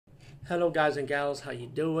Hello guys and gals, how you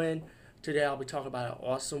doing? Today I'll be talking about an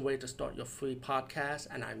awesome way to start your free podcast,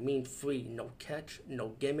 and I mean free, no catch, no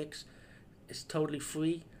gimmicks. It's totally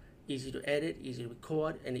free, easy to edit, easy to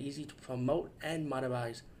record, and easy to promote and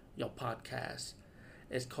monetize your podcast.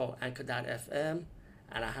 It's called Anchor.fm,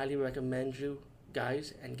 and I highly recommend you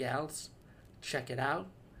guys and gals check it out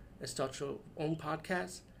and start your own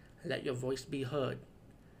podcast and let your voice be heard.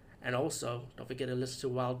 And also, don't forget to listen to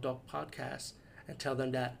Wild Dog Podcast and tell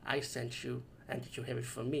them that I sent you and that you hear it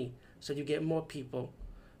from me. So you get more people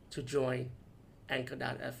to join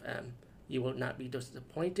Anchor.fm. You will not be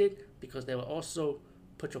disappointed because they will also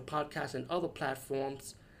put your podcast in other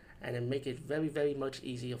platforms and then make it very, very much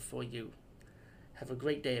easier for you. Have a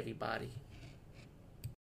great day, everybody.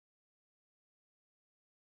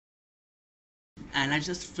 And I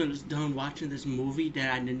just finished done watching this movie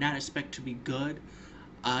that I did not expect to be good.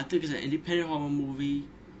 I think it's an independent horror movie.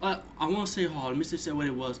 I won't say horror. Let me just say what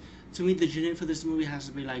it was. To me, the genre for this movie has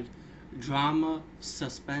to be like drama,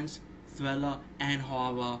 suspense, thriller, and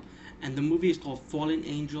horror. And the movie is called Fallen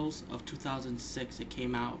Angels of 2006. It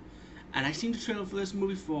came out, and I seen the trailer for this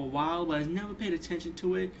movie for a while, but I never paid attention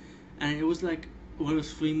to it. And it was like one of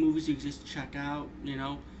those free movies you could just check out.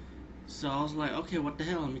 So I was like, okay, what the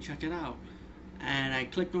hell? Let me check it out. And I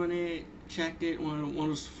clicked on it, checked it, one of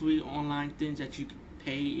those free online things that you could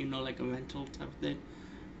pay, like a rental type of thing.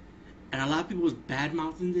 And a lot of people was bad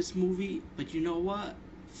mouthing this movie, but you know what?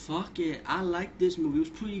 Fuck it. I liked this movie. It was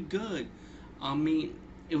pretty good. I mean,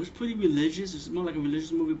 it was pretty religious. It's more like a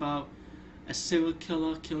religious movie about a serial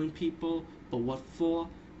killer killing people, but what for?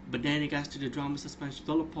 But then it got to the drama suspense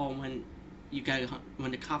thriller part when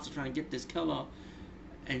the cops are trying to get this killer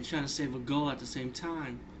and trying to save a girl at the same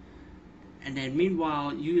time. And then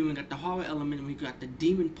meanwhile, you even got the horror element, and you got the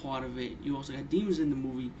demon part of it. You also got demons in the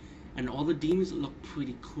movie, and all the demons look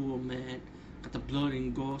pretty cool, man. Got the blood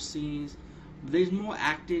and gore scenes. But there's more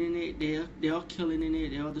acting in it. They are killing in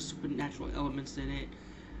it. There are the supernatural elements in it.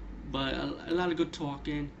 But a lot of good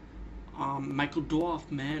talking. Michael Dorff,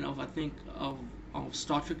 man, of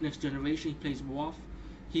Star Trek Next Generation, he plays Worf.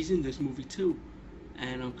 He's in this movie too.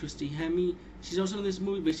 And Christy Hemme, she's also in this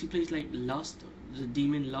movie, but she plays like Lust, the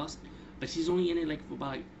demon Lust. But she's only in it like for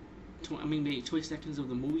about maybe 20 seconds of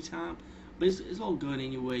the movie time. But it's all good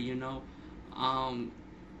anyway. Wow,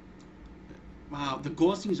 the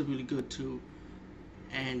gore scenes are really good too.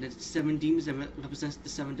 And the seven demons that represents the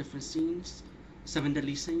seven different scenes, seven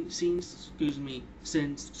deadly scenes. Excuse me.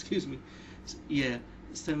 Yeah,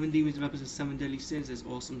 seven demons that represent seven deadly sins is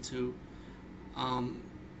awesome too.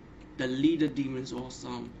 The leader demon is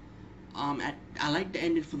awesome. I like the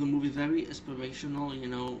ending for the movie, very inspirational.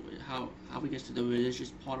 How we get to the religious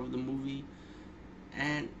part of the movie,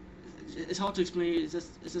 and it's hard to explain. It's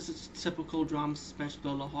just a typical drama, suspense,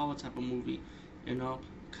 thriller, horror type of movie.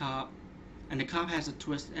 Cop, and the cop has a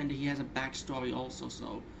twist, and he has a backstory also.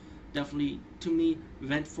 So definitely, to me,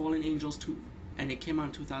 rent Fallen Angels 2, and it came out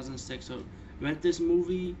in 2006. So rent this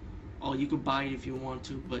movie, or you could buy it if you want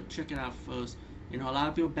to, but check it out first. A lot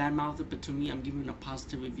of people badmouth it, but to me, I'm giving a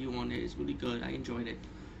positive review on it. It's really good. I enjoyed it.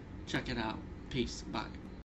 Check it out. Peace. Bye.